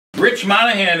Rich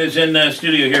Monahan is in the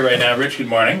studio here right now. Rich, good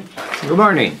morning. Good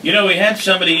morning. You know, we had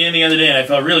somebody in the other day, and I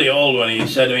felt really old when he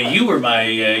said to me, "You were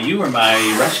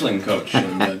my wrestling coach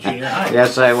in junior high."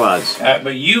 Yes, I was.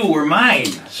 But you were mine,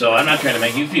 so I'm not trying to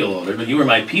make you feel older, but you were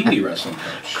my Pee Wee wrestling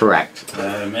coach. Correct.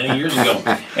 Many years ago,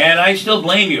 and I still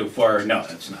blame you for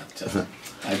that's not.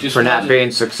 For not being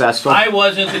successful? I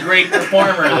wasn't the great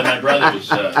performer that my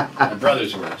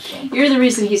brothers were. So. You're the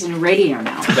reason he's in radio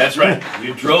now. That's right.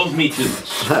 You drove me to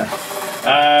this. All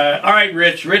right,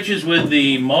 Rich. Rich is with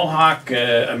the Mohawk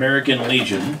American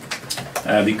Legion,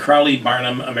 the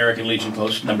Crowley-Barnum American Legion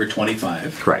Post number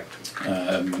 25. Correct.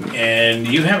 And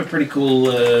you have a pretty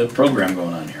cool program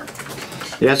going on here.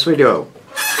 Yes, we do.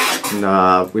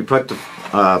 We put the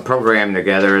program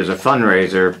together as a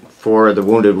fundraiser for the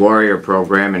Wounded Warrior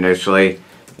program initially,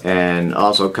 and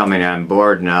also coming on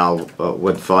board now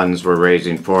with funds we're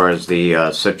raising for is the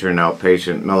Sitrin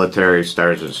Outpatient Military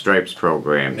Stars and Stripes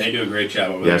program. They do a great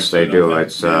job over there. Yes, they do.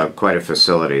 It's quite a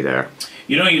facility there.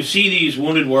 You know, you see these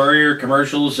Wounded Warrior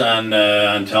commercials on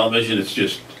television.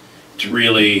 It's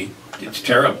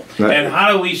terrible. And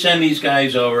how do we send these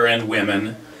guys over, and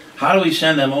women? How do we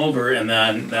send them over and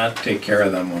then not take care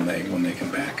of them when they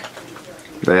come back?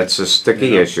 That's a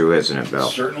sticky issue, isn't it, Bill?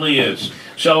 It certainly is.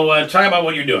 So talk about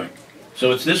what you're doing. So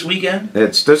it's this weekend?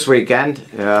 It's this weekend,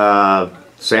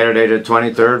 Saturday the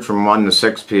 23rd from 1 to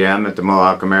 6 p.m. at the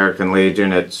Mohawk American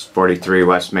Legion. It's 43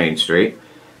 West Main Street.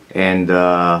 And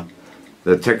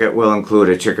the ticket will include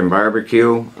a chicken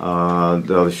barbecue.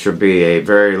 There should be a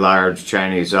very large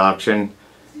Chinese auction.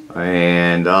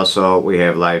 And also we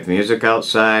have live music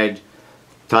outside,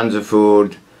 tons of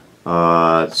food,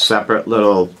 separate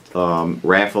little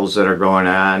raffles that are going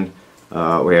on.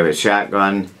 We have a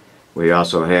shotgun. We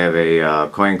also have a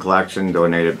coin collection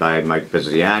donated by Mike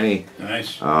Bizziani.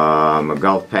 Nice. A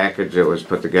golf package that was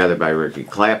put together by Ricky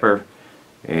Clapper.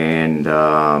 And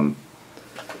the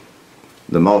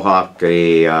Mohawk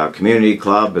Community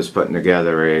Club is putting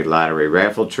together a lottery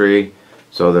raffle tree.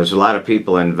 So there's a lot of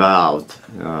people involved.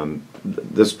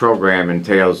 This program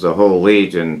entails the whole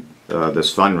Legion,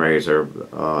 this fundraiser,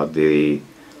 the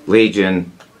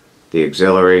Legion, the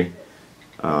Auxiliary,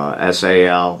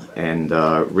 SAL, and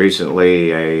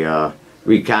recently a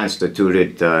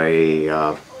reconstituted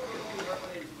oh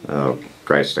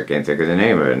Christ, I can't think of the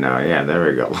name of it now. Yeah, there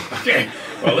we go. Okay.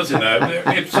 Well, listen,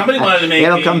 if somebody wanted to make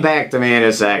it'll come back to me in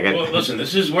a second. Well, listen,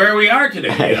 this is where we are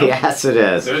today. You know? Yes, it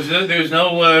is. There's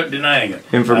no denying it.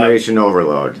 Information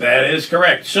overload. That is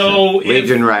correct. So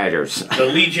Legion Riders. The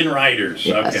Legion Riders.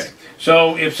 Yes. Okay.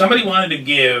 So if somebody wanted to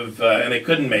give and they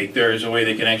couldn't make, there's a way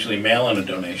they can actually mail in a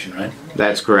donation, right?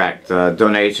 That's correct.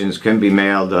 Donations can be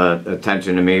mailed.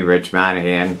 Attention to me, Rich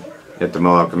Monahan, at the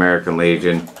Mohawk American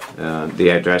Legion. The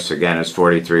address again is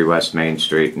 43 West Main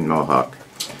Street in Mohawk.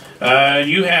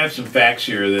 You have some facts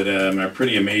here that are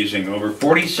pretty amazing. Over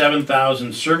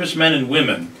 47,000 servicemen and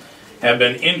women have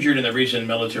been injured in the recent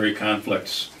military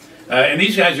conflicts. And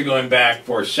these guys are going back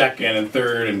for second and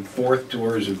third and fourth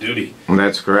tours of duty.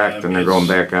 That's correct, and they're going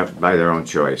back up by their own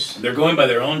choice. They're going by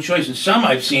their own choice, and some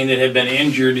I've seen that have been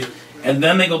injured, and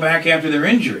then they go back after their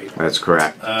injury. That's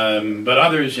correct. But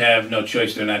others have no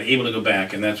choice. They're not able to go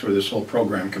back, and that's where this whole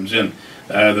program comes in.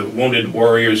 The Wounded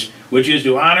Warriors, which is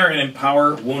to honor and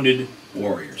empower wounded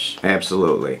warriors.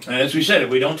 Absolutely. And as we said, if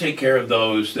we don't take care of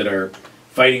those that are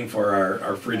fighting for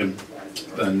our freedom,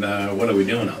 then what are we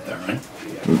doing out there, right?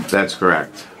 That's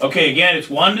correct. Okay, again, it's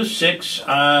 1 to 6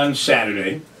 on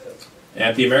Saturday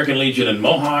at the American Legion in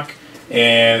Mohawk.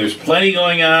 And there's plenty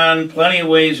going on, plenty of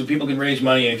ways that people can raise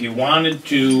money. And if you wanted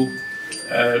to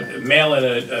mail in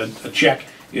a check,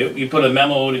 you put a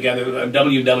memo together, a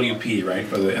WWP, right?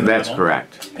 That's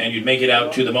correct. And you'd make it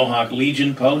out to the Mohawk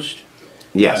Legion Post.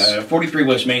 Yes. 43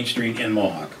 West Main Street in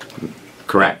Mohawk.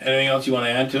 Correct. Anything else you want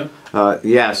to add to it?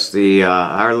 Yes,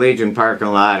 our Legion parking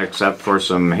lot, except for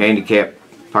some handicap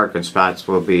parking spots,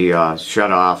 will be shut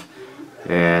off.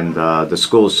 And the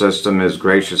school system has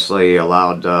graciously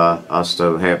allowed us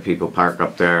to have people park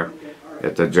up there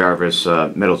at the Jarvis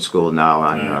Middle School now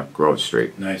on Grove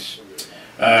Street. Nice.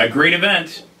 Great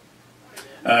event.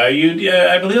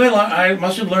 I believe I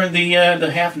must have learned the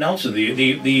half Nelson,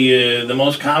 the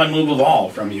most common move of all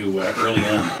from you early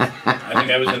on. I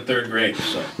think I was in 3rd grade.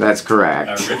 So. That's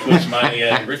correct. Rich was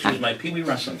my Pee Wee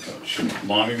wrestling coach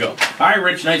long ago. All right,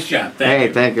 Rich, nice job. Thank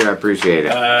you. Thank you. I appreciate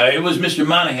it. It was Mr.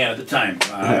 Monahan at the time.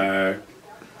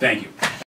 Thank you.